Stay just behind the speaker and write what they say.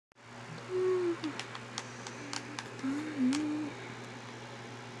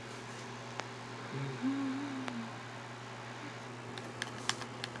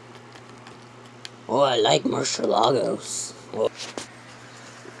Oh, I like Murcielagos. Oh.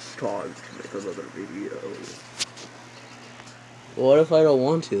 It's time to make another video. What if I don't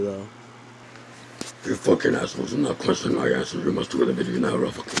want to, though? You fucking assholes, in that question I answered, you must do the video now or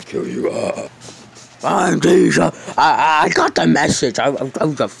I'll fucking kill you. I'm Deja. I got the message. I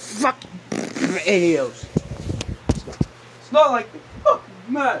was a fucking idiot. It's not like the fucking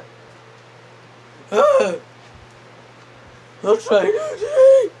mad. What should I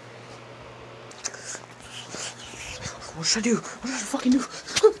do? What should I do? What should I fucking do?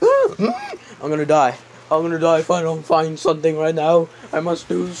 I'm gonna die. I'm gonna die if I don't find something right now. I must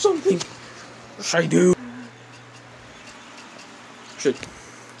do something. What should I do? Should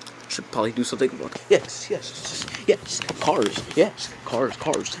probably do something. Yes. Cars. Yes. Cars.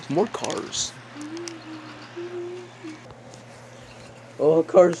 More cars. Oh, what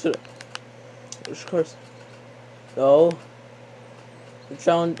cars? Which cars? No. The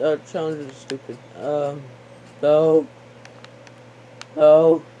challenge is stupid. No.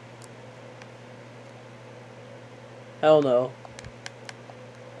 Hell no.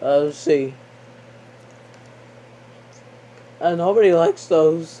 Let's see. And nobody likes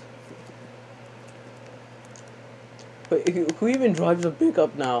those. But who even drives a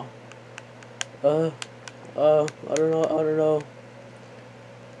pickup now? I don't know.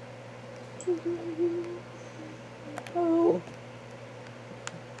 Oh.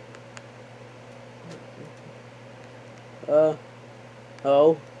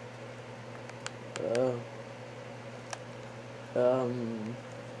 Oh.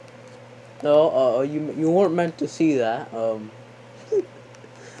 No, you weren't meant to see that. No,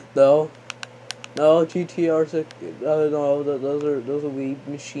 GTR 6. No, those are weed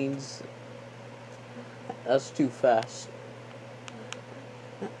machines. That's too fast.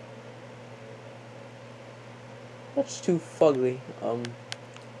 That's too fugly.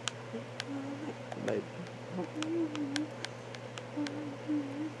 Maybe.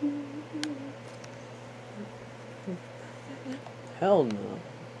 Hell no.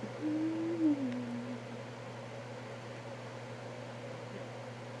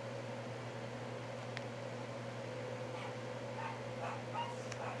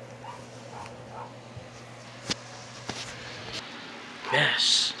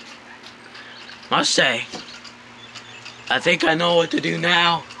 Yes. Mustang. I think I know what to do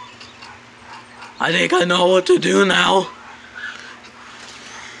now.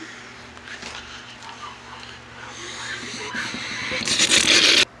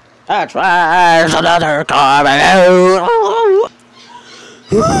 That's right, there's another car.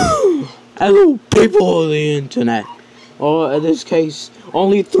 Hello, people of the internet. Or in this case,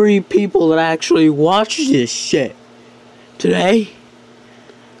 only 3 people that actually watch this shit. Today,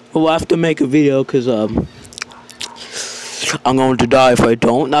 we'll have to make a video because I'm going to die if I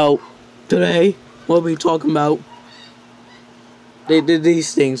don't. Now, today, we'll be talking about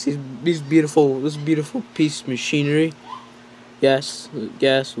these things, this beautiful piece of machinery. Yes,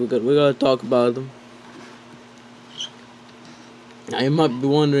 we're gonna talk about them. Now, you might be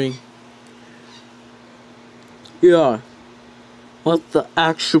wondering, yeah, what the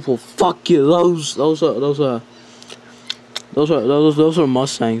actual fuck you? Those are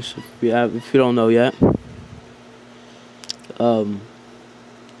Mustangs. If you don't know yet.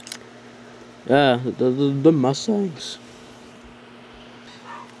 Yeah, the Mustangs.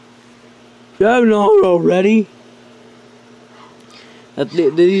 If you haven't known already, that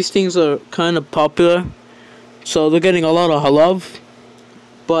these things are kind of popular, so they're getting a lot of love,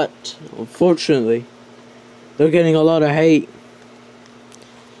 but unfortunately, they're getting a lot of hate.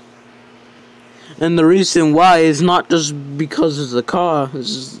 And the reason why is not just because it's a car.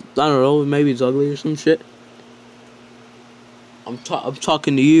 It's just, I don't know, maybe it's ugly or some shit. I'm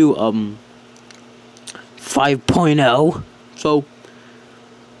talking to you, 5.0. So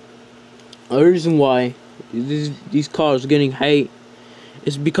the reason why these cars are getting hate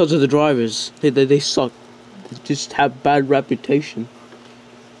is because of the drivers. They suck. They just have bad reputation.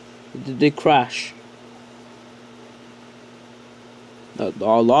 They crash. A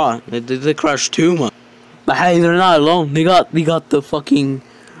lot. They crash too much. But hey, they're not alone. They got the fucking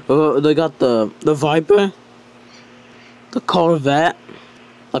they got the Viper, the Corvette,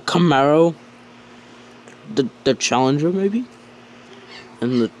 the Camaro, the Challenger maybe,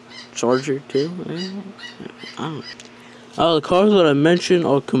 and the Charger too. I don't know. The cars that I mentioned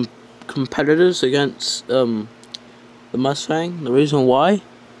are competitors against the Mustang. The reason why,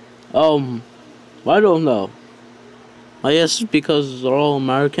 I don't know. I guess it's because they're all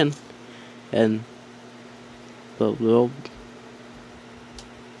American, and they all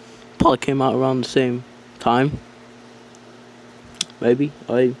probably came out around the same time. Maybe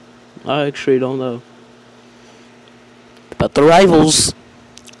I actually don't know. But the rivals.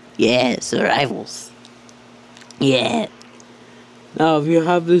 Yes, the rivals. Yeah. Now, if you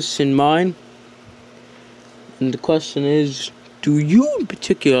have this in mind, and the question is, do you in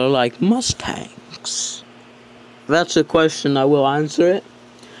particular like Mustangs? If that's a question, I will answer it.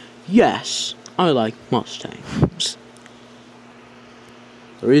 Yes, I like Mustangs.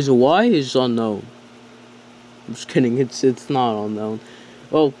 The reason why is unknown. I'm just kidding, it's not unknown.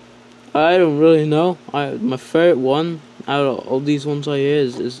 Well, I don't really know. My favorite one out of all these ones I hear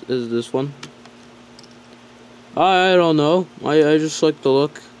is this one. I don't know. I just like the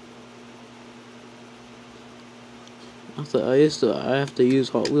look. I have to use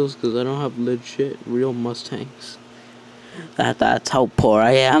Hot Wheels because I don't have legit real Mustangs. That's how poor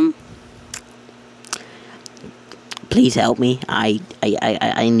I am. Please help me. I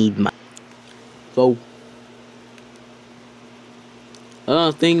need my. So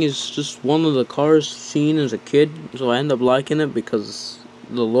another thing is just one of the cars seen as a kid, so I end up liking it because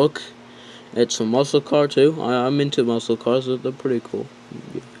the look. It's a muscle car too. I'm into muscle cars. They're pretty cool.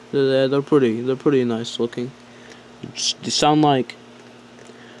 They're pretty nice looking. They sound like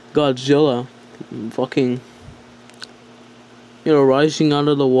Godzilla, fucking, rising out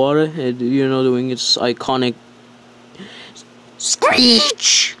of the water and doing its iconic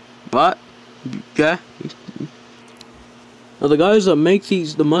screech. But yeah, now the guys that make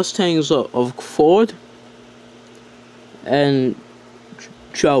the Mustangs of Ford and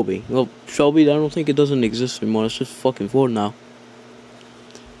Shelby. Well, Shelby, I don't think it doesn't exist anymore. It's just fucking Ford now.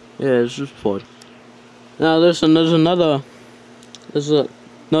 Yeah, it's just Ford. Now there's another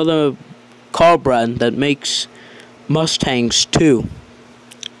car brand that makes Mustangs too,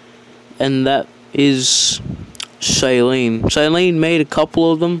 and that is Saleen. Saleen made a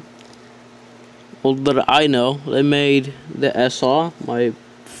couple of them. Well, that I know, they made the SR, my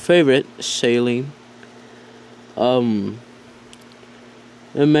favorite Saleen.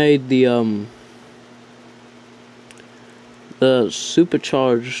 They made the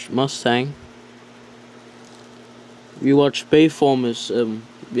supercharged Mustang. You watch Bayformers,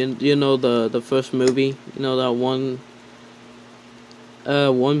 you know the first movie, that one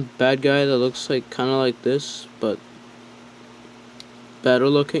bad guy that looks like kinda like this, but better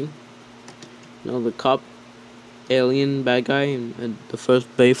looking. The cop alien bad guy in the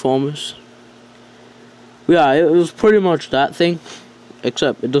first Bayformers. Yeah, it was pretty much that thing.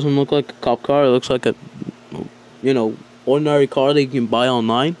 Except it doesn't look like a cop car, it looks like a ordinary car that you can buy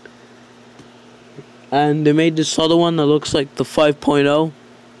online. And they made this other one that looks like the 5.0.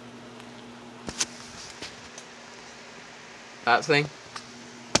 That thing.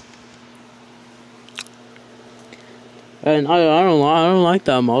 And I don't like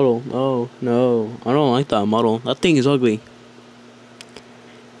that model. No, I don't like that model. That thing is ugly.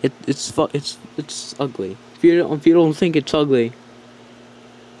 It's ugly. If you don't think it's ugly,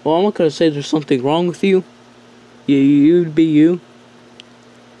 well, I'm not gonna say there's something wrong with you. You'd be you.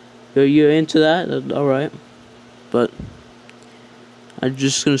 You're into that, all right. But I'm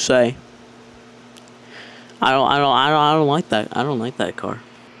just gonna say, I don't like that. I don't like that car.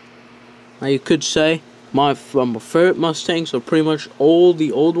 Now you could say my favorite Mustangs are pretty much all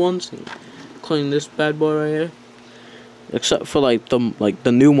the old ones, including this bad boy right here. Except for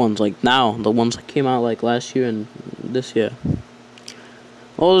the new ones, like now, the ones that came out like last year and this year.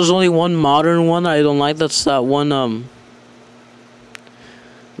 Oh, there's only one modern one I don't like. That's that one.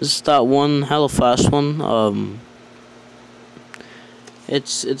 This is that one hella fast one.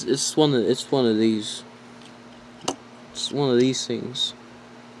 It's one of these. It's one of these things.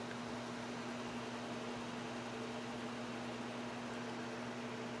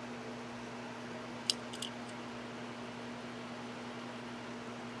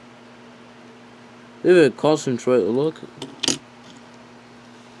 If concentrate, look.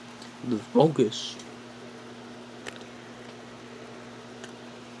 The focus.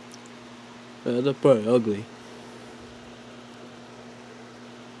 They're pretty ugly.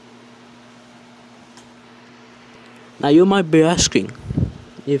 Now you might be asking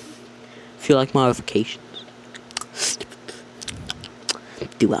if you like modifications.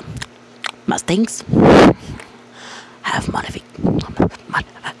 Do Mustangs have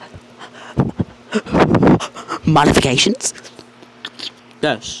modifications?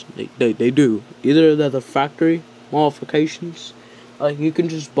 Yes, they do. Either they're the factory modifications, like you can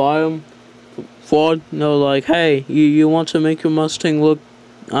just buy them. Ford, like, hey, you want to make your Mustang look,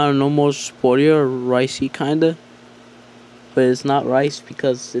 I don't know, more sporty or ricey kinda, but it's not rice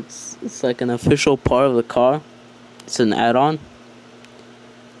because it's like an official part of the car. It's an add-on.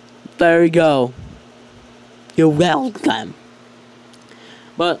 There you go. You're welcome.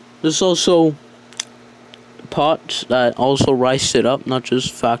 But there's also parts that also rise it up, not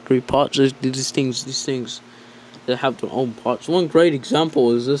just factory parts. These things that have their own parts. One great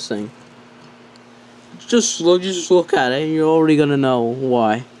example is this thing. Just look at it, and you're already gonna know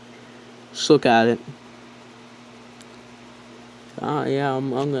why. Just look at it. Yeah, I'm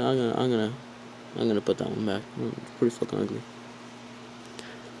gonna put that one back. It's pretty fucking ugly.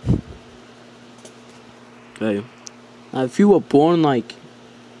 Okay. Now, if you were born like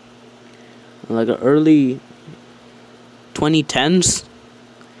a early 2010s,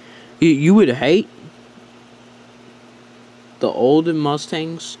 you would hate the older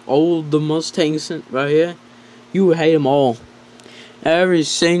Mustangs, right here. You would hate them all. Every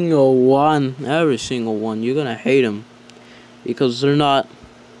single one. You're gonna hate them because they're not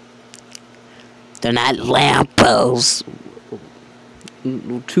Lambos.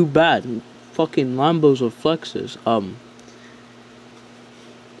 Too bad. Fucking Lambos or Flexes.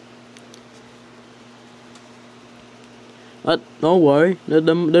 But don't worry,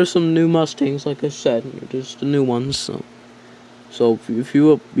 there's some new Mustangs, like I said. There's the new ones. So if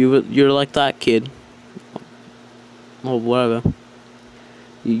you're like that kid, or whatever,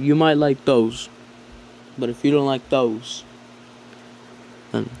 you might like those. But if you don't like those,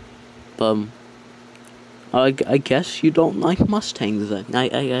 then I guess you don't like Mustangs then.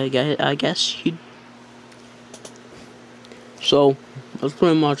 I guess you. So that's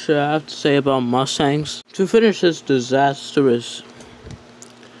pretty much what I have to say about Mustangs. To finish this disastrous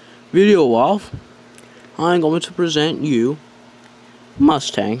video off, I'm going to present you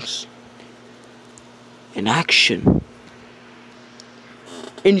Mustangs in action.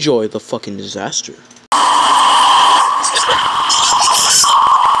 Enjoy the fucking disaster.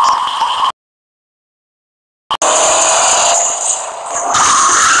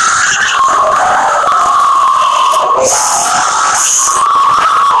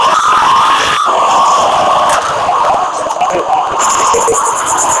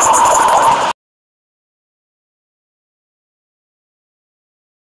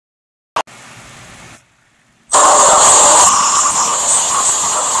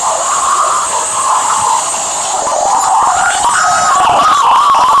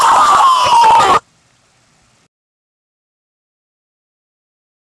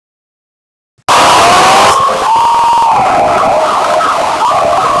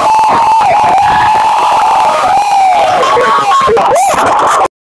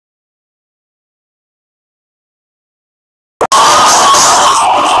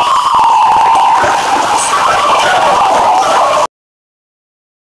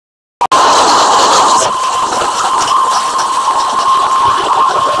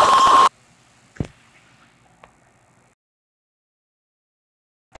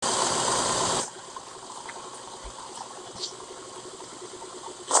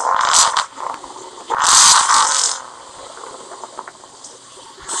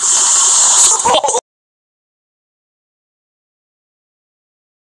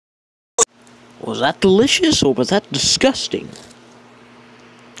 Was that delicious or was that disgusting?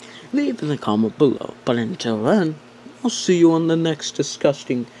 Leave in the comment below. But until then, I'll see you on the next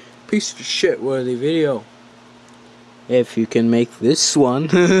disgusting piece of shit worthy video. If you can make this one.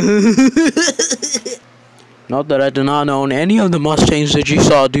 Not that I do not own any of the Mustangs that you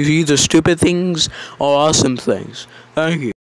saw do either stupid things or awesome things. Thank you.